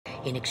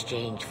in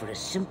exchange for a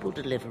simple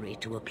delivery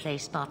to a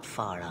place not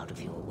far out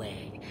of your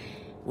way.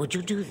 Would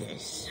you do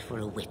this for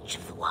a Witch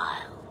of the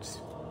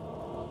Wilds?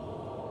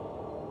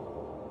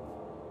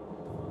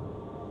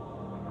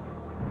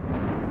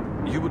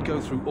 You would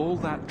go through all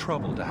that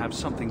trouble to have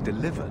something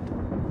delivered?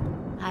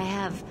 I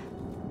have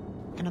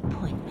an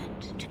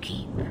appointment to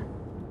keep.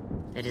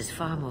 It is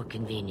far more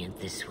convenient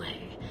this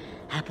way.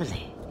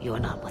 Happily, you are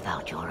not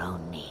without your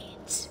own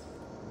needs.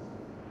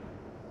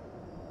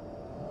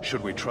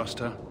 Should we trust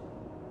her?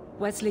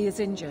 Wesley is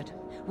injured.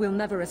 We'll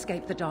never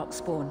escape the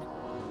Darkspawn.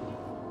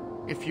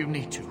 If you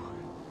need to,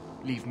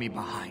 leave me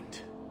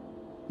behind.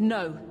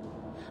 No.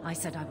 I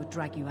said I would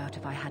drag you out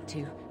if I had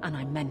to, and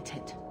I meant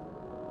it.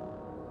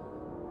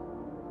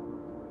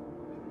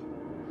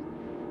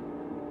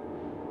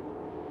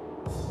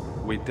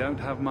 We don't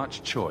have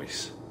much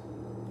choice.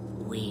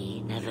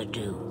 We never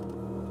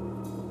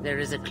do. There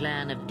is a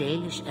clan of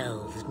Dalish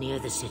elves near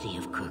the city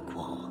of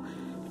Kirkwall.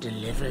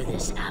 Deliver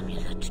this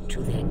amulet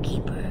to their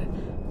keeper,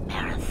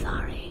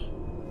 Marithari.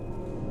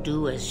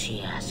 Do as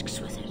she asks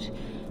with it,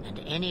 and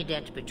any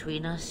debt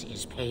between us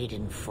is paid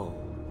in full.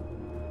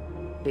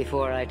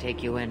 Before I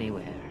take you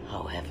anywhere,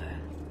 however,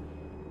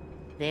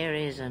 there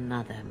is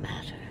another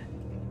matter.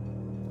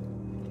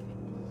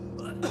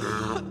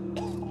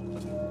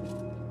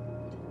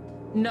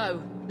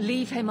 No,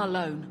 leave him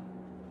alone.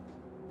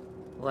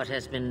 What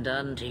has been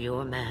done to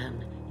your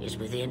man is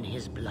within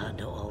his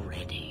blood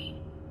already.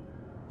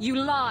 You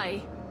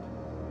lie!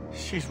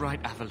 She's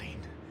right,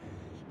 Aveline.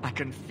 I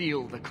can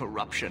feel the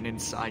corruption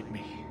inside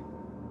me.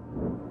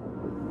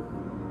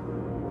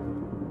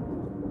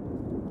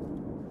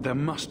 There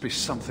must be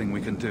something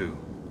we can do.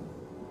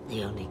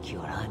 The only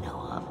cure I know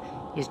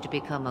of is to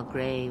become a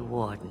Grey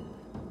Warden.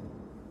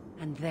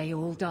 And they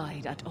all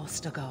died at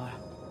Ostagar.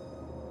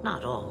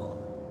 Not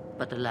all,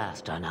 but the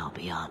last are now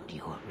beyond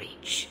your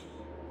reach.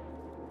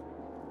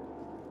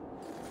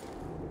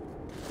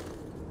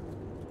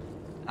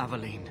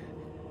 Aveline,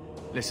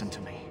 listen to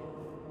me.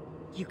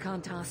 You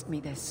can't ask me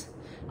this.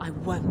 I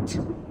won't.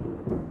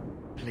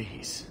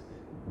 Please.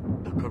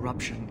 The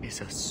corruption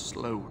is a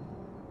slow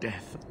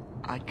death.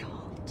 I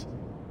can't.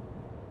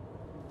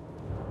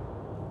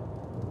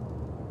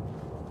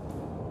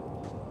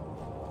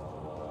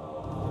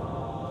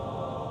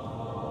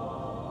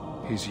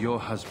 He's your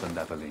husband,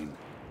 Aveline.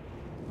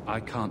 I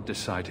can't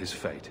decide his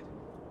fate.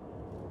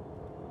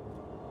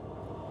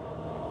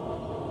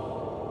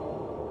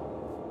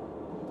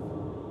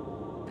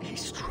 Be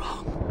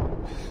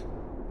strong,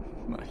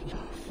 my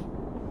love.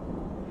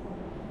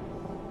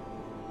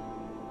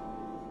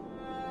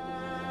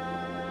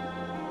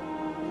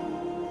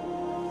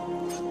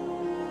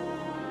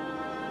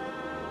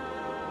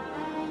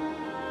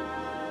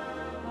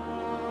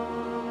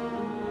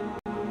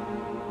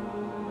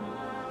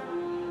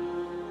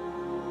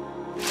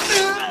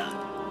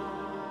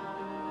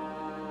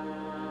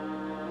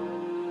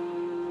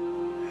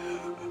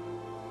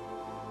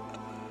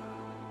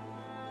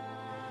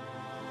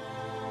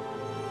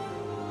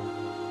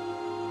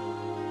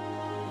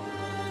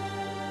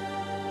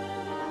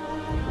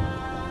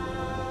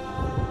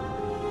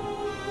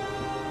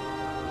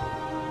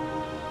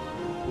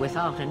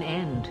 Without an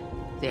end,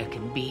 there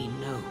can be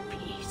no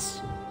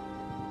peace.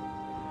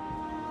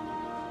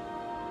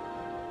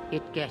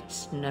 It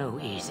gets no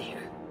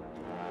easier.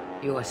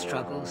 Your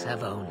struggles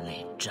have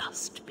only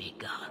just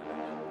begun.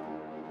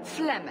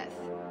 Flemeth,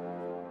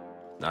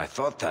 I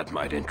thought that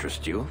might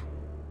interest you.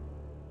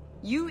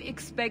 you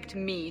expect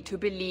me to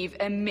believe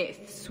a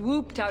myth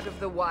swooped out of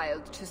the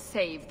wild to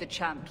save the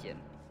champion?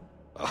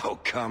 Oh,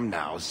 come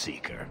now,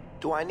 Seeker.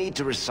 Do I need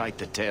to recite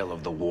the tale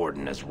of the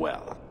Warden as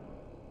well?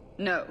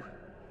 No.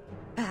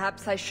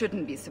 Perhaps I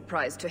shouldn't be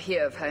surprised to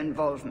hear of her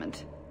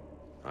involvement.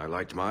 I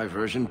liked my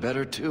version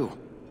better, too.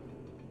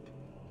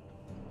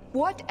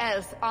 What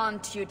else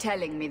aren't you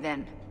telling me,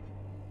 then?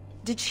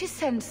 Did she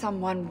send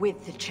someone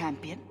with the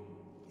champion?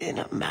 In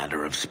a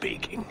manner of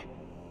speaking.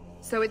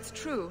 So it's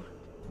true.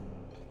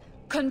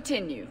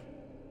 Continue.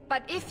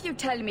 But if you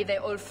tell me they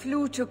all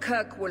flew to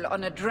Kirkwall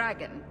on a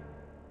dragon...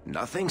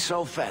 Nothing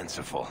so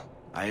fanciful,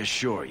 I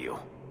assure you.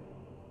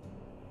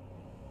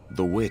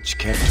 The witch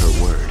kept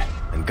her word,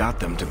 and got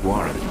them to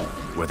Gwaren,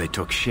 where they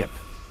took ship.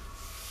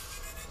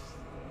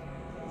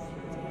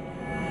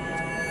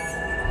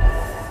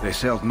 They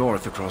sailed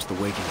north across the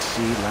waking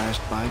sea,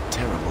 lashed by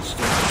terrible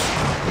storms.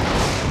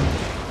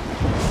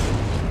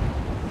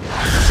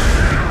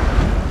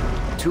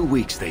 2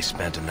 weeks they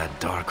spent in that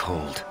dark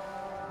hold,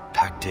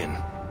 packed in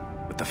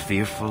with the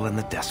fearful and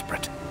the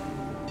desperate.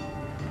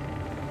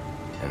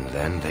 And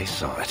then they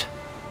saw it.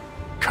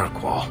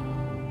 Kirkwall,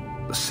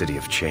 the city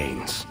of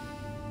chains.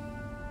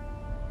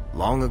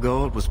 Long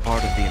ago it was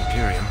part of the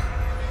Imperium,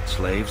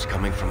 slaves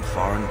coming from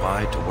far and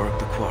wide to work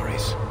the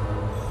quarries.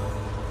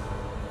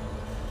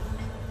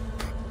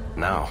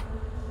 Now,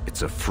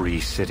 it's a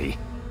free city,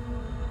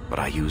 but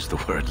I use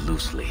the word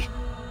loosely.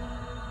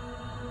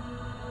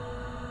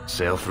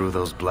 Sail through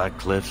those black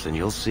cliffs and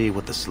you'll see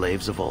what the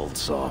slaves of old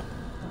saw.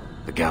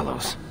 The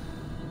gallows,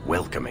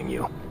 welcoming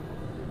you.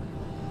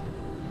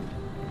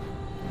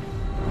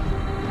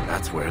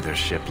 That's where their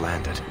ship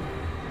landed,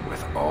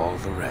 with all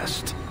the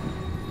rest.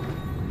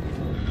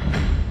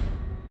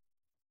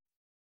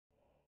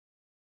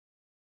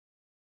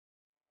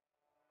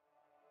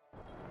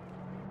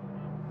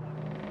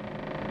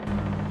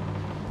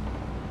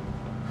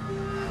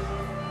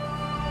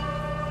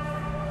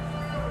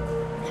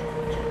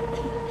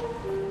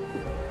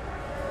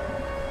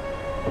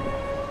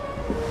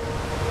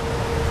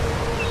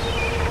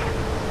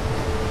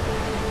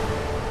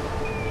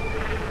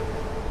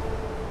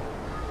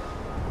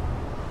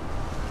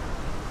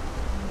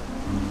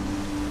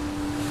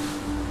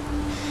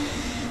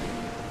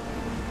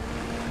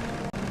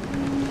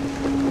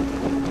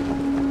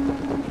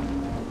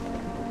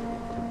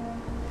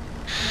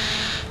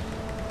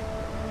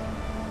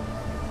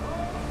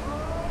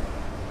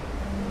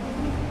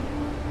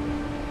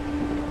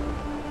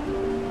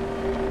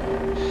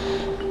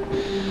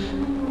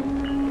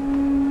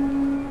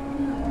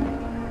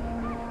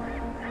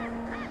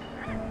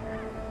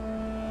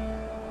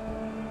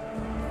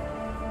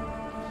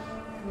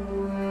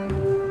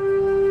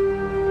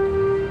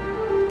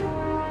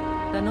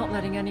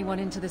 Anyone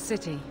into the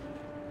city.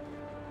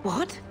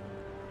 What?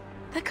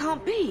 That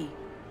can't be.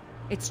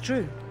 It's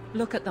true.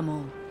 Look at them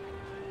all.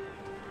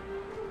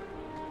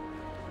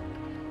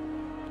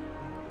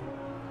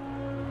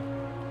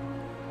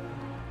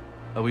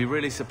 Are we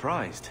really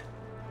surprised?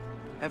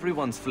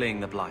 Everyone's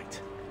fleeing the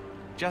Blight.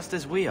 Just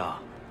as we are.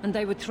 And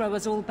they would throw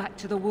us all back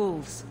to the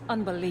wolves.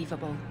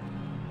 Unbelievable.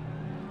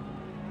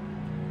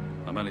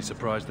 I'm only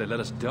surprised they let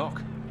us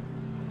dock.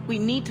 We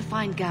need to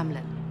find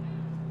Gamlen.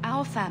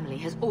 Our family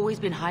has always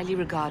been highly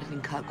regarded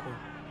in Kirkwall.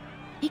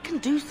 He can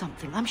do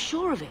something, I'm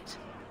sure of it.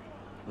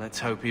 Let's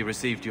hope he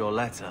received your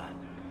letter.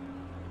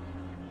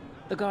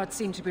 The guards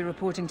seem to be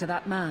reporting to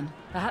that man.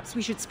 Perhaps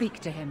we should speak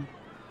to him.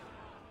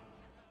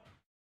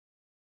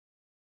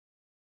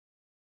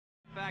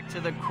 Back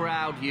to the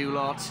crowd, you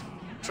lot.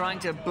 Trying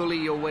to bully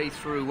your way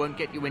through won't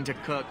get you into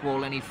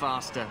Kirkwall any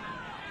faster.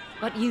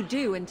 But you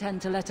do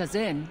intend to let us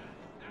in.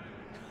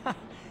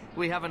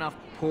 We have enough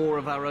poor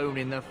of our own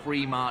in the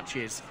free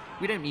marches.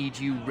 We don't need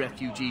you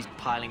refugees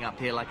piling up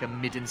here like a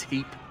middens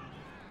heap.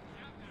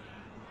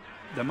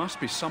 There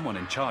must be someone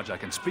in charge I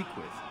can speak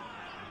with.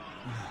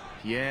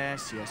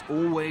 Yes,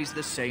 always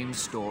the same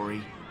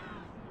story.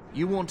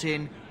 You want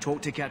in,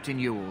 talk to Captain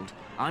Ewald.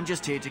 I'm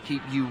just here to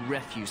keep you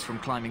refuse from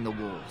climbing the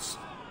walls.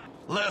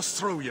 Let us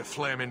through, you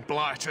flaming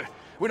blighter.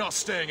 We're not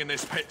staying in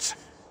this pit.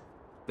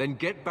 Then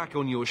get back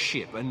on your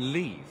ship and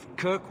leave.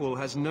 Kirkwall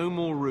has no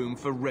more room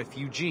for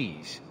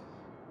refugees.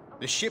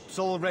 The ship's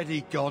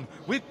already gone.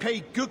 We've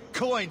paid good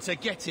coin to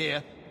get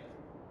here.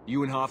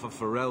 You and half of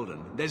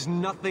Ferelden. There's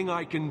nothing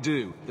I can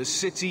do. The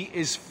city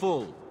is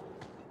full.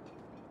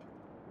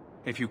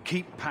 If you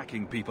keep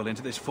packing people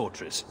into this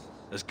fortress,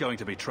 there's going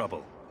to be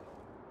trouble.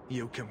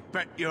 You can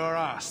bet your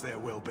ass there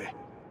will be.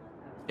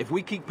 If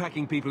we keep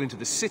packing people into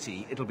the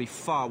city, it'll be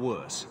far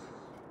worse.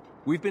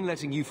 We've been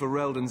letting you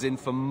Fereldans in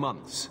for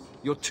months.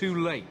 You're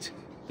too late.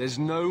 There's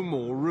no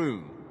more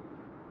room.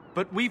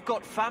 But we've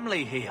got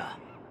family here.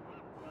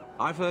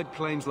 I've heard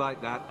claims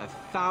like that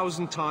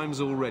 1,000 times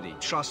already,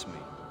 trust me.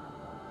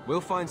 We'll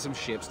find some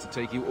ships to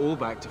take you all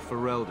back to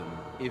Ferelden,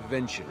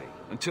 eventually.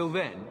 Until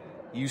then,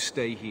 you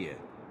stay here.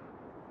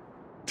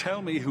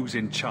 Tell me who's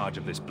in charge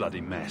of this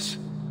bloody mess.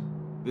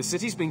 The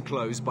city's been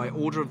closed by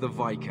order of the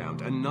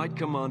Viscount and Knight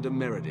Commander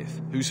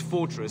Meredith, whose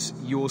fortress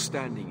you're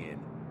standing in.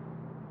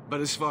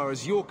 But as far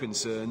as you're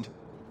concerned,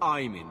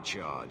 I'm in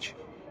charge.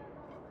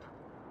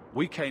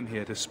 We came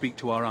here to speak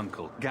to our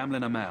uncle,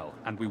 Gamlen Amell,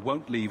 and we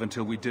won't leave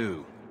until we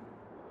do.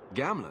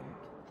 Gamlen?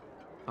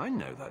 I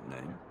know that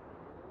name.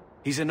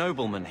 He's a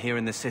nobleman here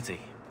in the city.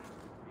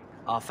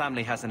 Our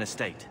family has an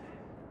estate.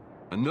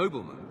 A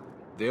nobleman?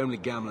 The only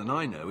Gamlen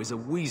I know is a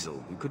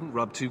weasel who couldn't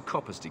rub 2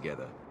 coppers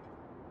together.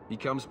 He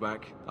comes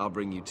back, I'll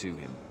bring you to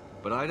him.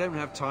 But I don't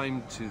have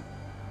time to...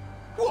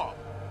 What?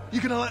 You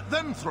gonna let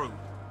them through?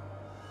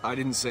 I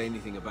didn't say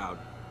anything about...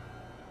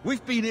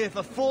 We've been here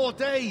for 4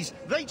 days.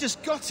 They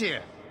just got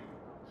here.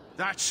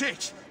 That's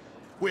it.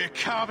 We're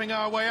carving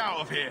our way out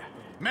of here.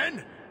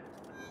 Men?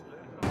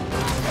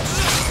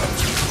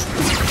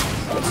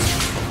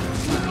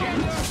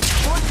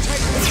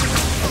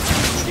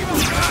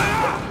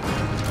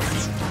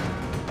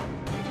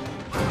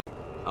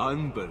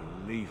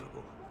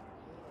 Unbelievable.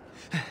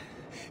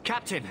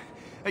 Captain,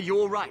 are you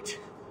all right?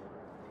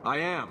 I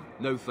am,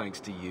 no thanks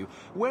to you.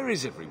 Where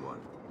is everyone?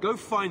 Go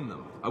find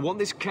them. I want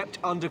this kept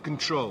under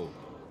control.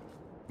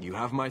 You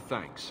have my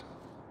thanks.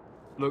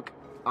 Look,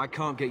 I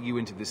can't get you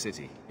into the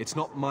city. It's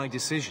not my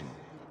decision.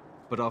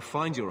 But I'll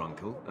find your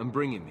uncle and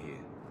bring him here.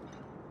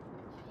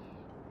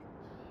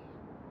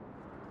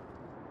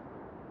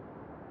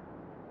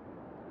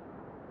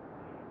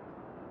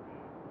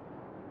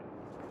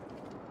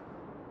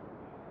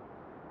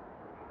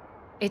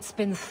 It's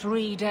been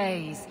 3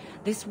 days.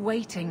 This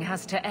waiting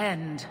has to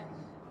end.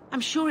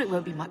 I'm sure it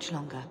won't be much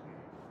longer.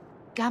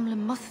 Gamlen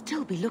must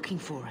still be looking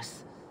for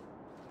us.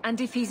 And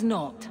if he's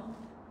not?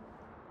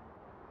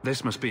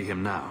 This must be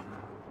him now.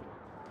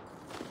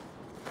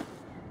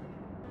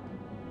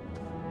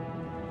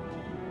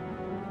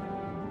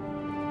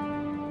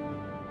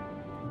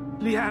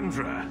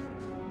 Leandra!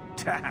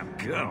 Damn,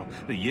 girl,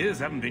 the years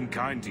haven't been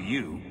kind to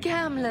you.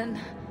 Gamlen.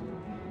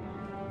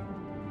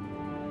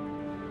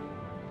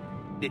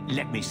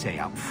 Let me say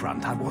up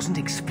front, I wasn't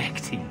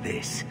expecting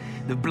this.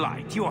 The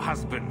Blight, your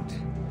husband,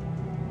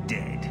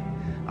 dead.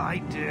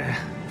 I'd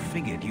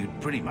figured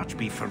you'd pretty much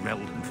be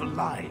Ferelden for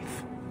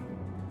life.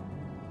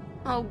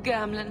 Oh,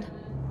 Gamlen.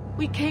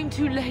 We came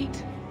too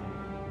late.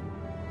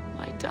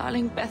 My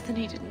darling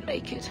Bethany didn't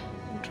make it,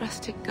 and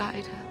Drastic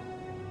guide her.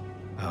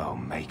 Oh,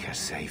 make her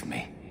save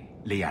me.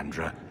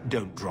 Leandra,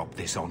 don't drop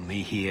this on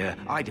me here.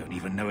 I don't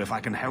even know if I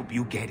can help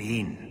you get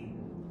in.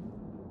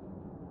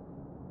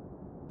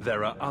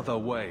 There are other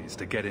ways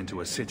to get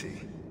into a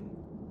city.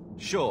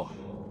 Sure.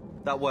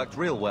 That worked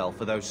real well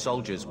for those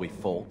soldiers we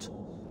fought.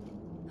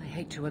 I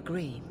hate to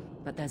agree,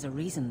 but there's a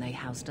reason they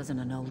housed us in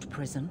an old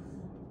prison.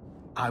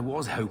 I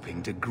was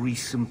hoping to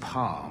grease some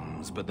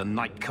palms, but the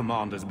Knight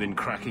Commander's been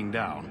cracking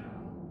down.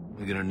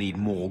 We're gonna need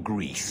more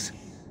grease.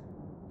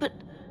 But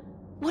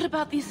what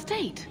about the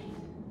estate?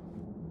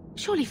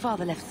 Surely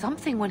Father left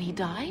something when he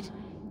died?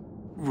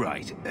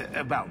 Right,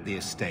 about the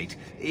estate.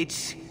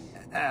 It's,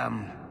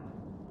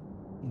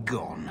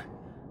 gone.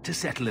 To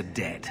settle a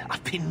debt.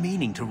 I've been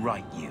meaning to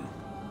write you.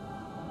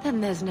 Then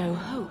there's no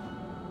hope.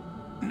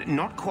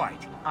 Not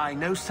quite. I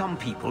know some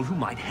people who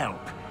might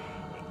help.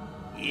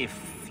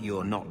 If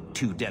you're not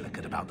too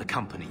delicate about the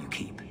company you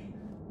keep.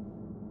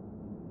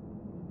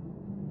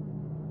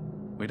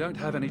 We don't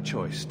have any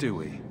choice, do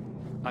we?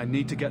 I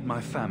need to get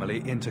my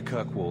family into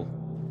Kirkwall.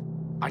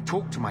 I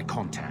talked to my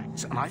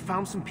contacts, and I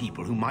found some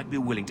people who might be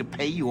willing to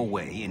pay your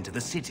way into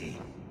the city.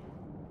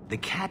 The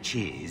catch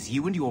is,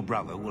 you and your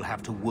brother will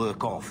have to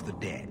work off the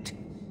debt.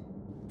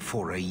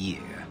 For a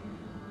year.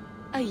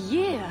 A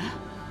year?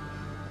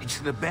 It's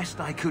the best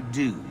I could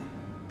do.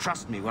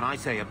 Trust me when I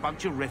say a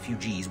bunch of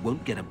refugees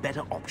won't get a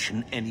better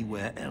option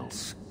anywhere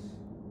else.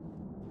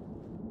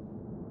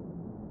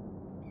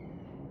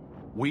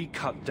 We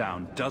cut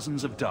down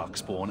dozens of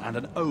Darkspawn and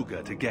an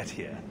ogre to get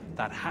here.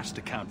 That has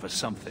to count for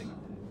something.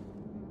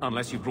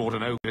 Unless you brought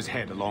an ogre's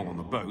head along on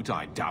the boat,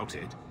 I doubt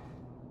it.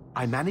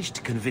 I managed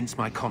to convince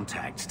my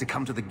contacts to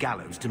come to the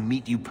gallows to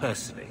meet you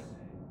personally.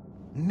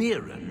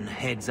 Mirren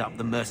heads up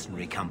the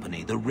mercenary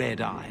company, the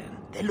Red Iron.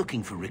 They're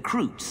looking for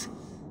recruits.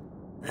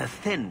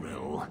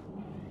 Fenrir,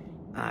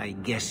 I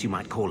guess you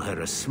might call her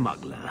a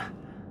smuggler.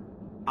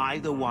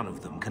 Either one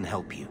of them can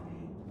help you.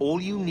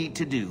 All you need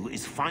to do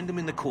is find them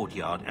in the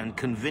courtyard and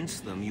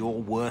convince them you're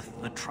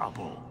worth the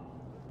trouble.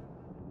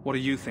 What do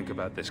you think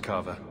about this,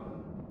 Carver?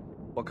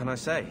 What can I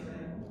say?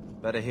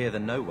 Better here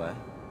than nowhere.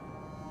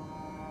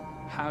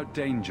 How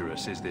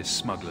dangerous is this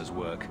smuggler's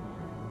work?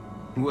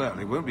 Well,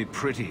 it won't be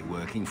pretty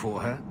working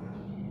for her.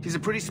 She's a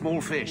pretty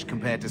small fish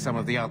compared to some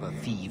of the other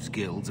thieves'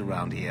 guilds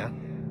around here.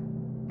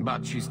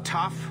 But she's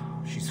tough,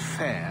 she's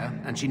fair,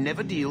 and she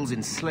never deals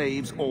in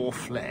slaves or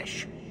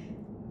flesh.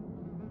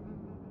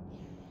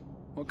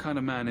 What kind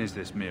of man is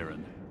this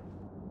Mirren?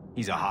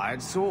 He's a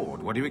hired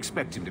sword. What do you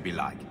expect him to be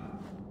like?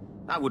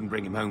 I wouldn't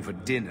bring him home for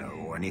dinner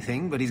or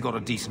anything, but he's got a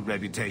decent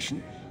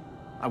reputation.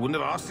 I wouldn't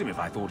have asked him if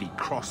I thought he'd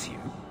cross you.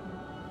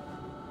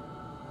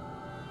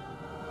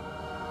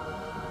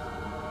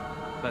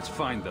 Let's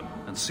find them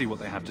and see what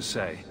they have to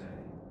say.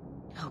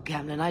 Oh,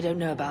 Gamlen, I don't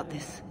know about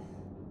this.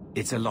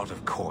 It's a lot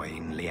of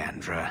coin,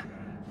 Leandra.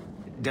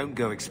 Don't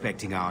go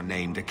expecting our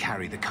name to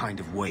carry the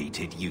kind of weight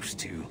it used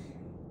to.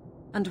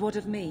 And what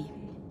of me?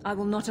 I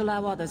will not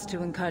allow others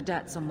to incur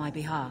debts on my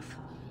behalf.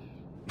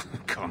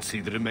 Can't see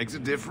that it makes a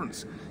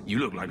difference. You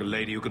look like a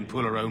lady who can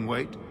pull her own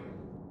weight.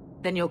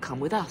 Then you'll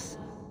come with us.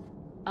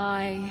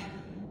 I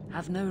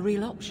have no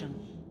real option.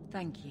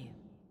 Thank you.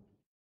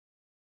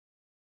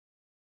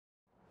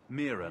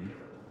 Mirren?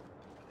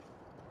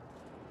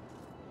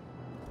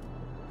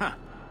 Huh.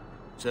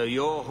 So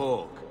you're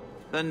Hawke,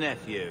 the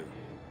nephew.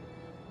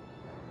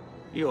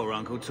 Your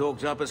uncle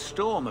talked up a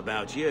storm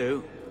about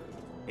you.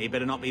 He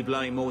better not be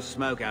blowing more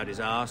smoke out his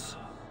arse.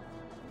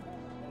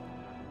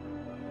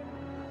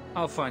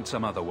 I'll find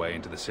some other way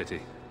into the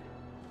city.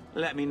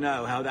 Let me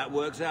know how that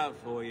works out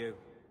for you.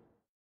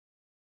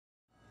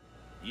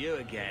 You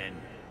again.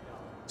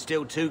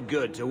 Still too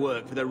good to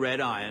work for the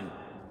Red Iron.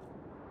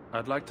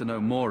 I'd like to know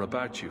more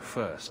about you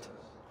first.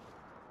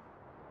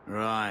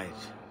 Right.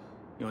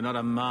 You're not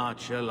a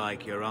marcher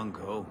like your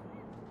uncle.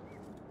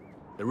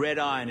 The Red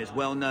Iron is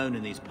well known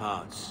in these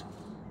parts.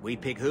 We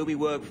pick who we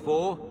work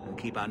for and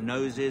keep our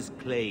noses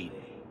clean.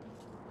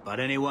 But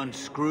anyone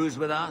screws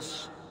with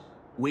us,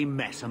 we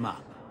mess them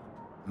up.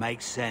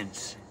 Makes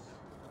sense.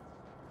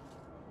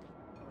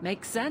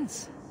 Makes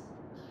sense.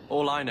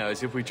 All I know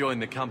is if we join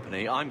the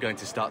company, I'm going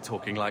to start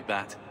talking like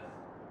that.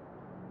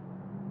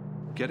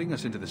 Getting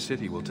us into the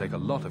city will take a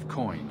lot of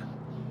coin.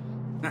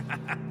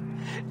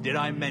 Did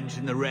I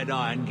mention the Red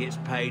Iron gets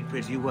paid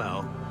pretty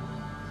well?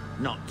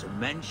 Not to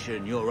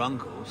mention your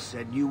uncle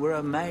said you were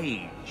a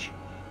mage.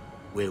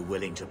 We're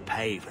willing to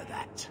pay for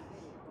that.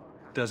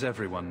 Does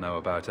everyone know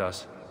about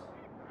us?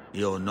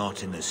 You're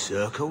not in the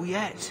circle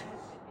yet?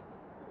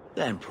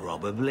 Then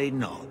probably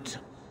not.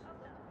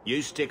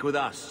 You stick with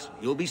us.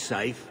 You'll be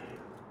safe.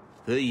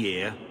 For the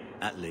year.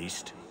 at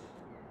least.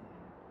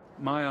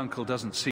 My uncle doesn't see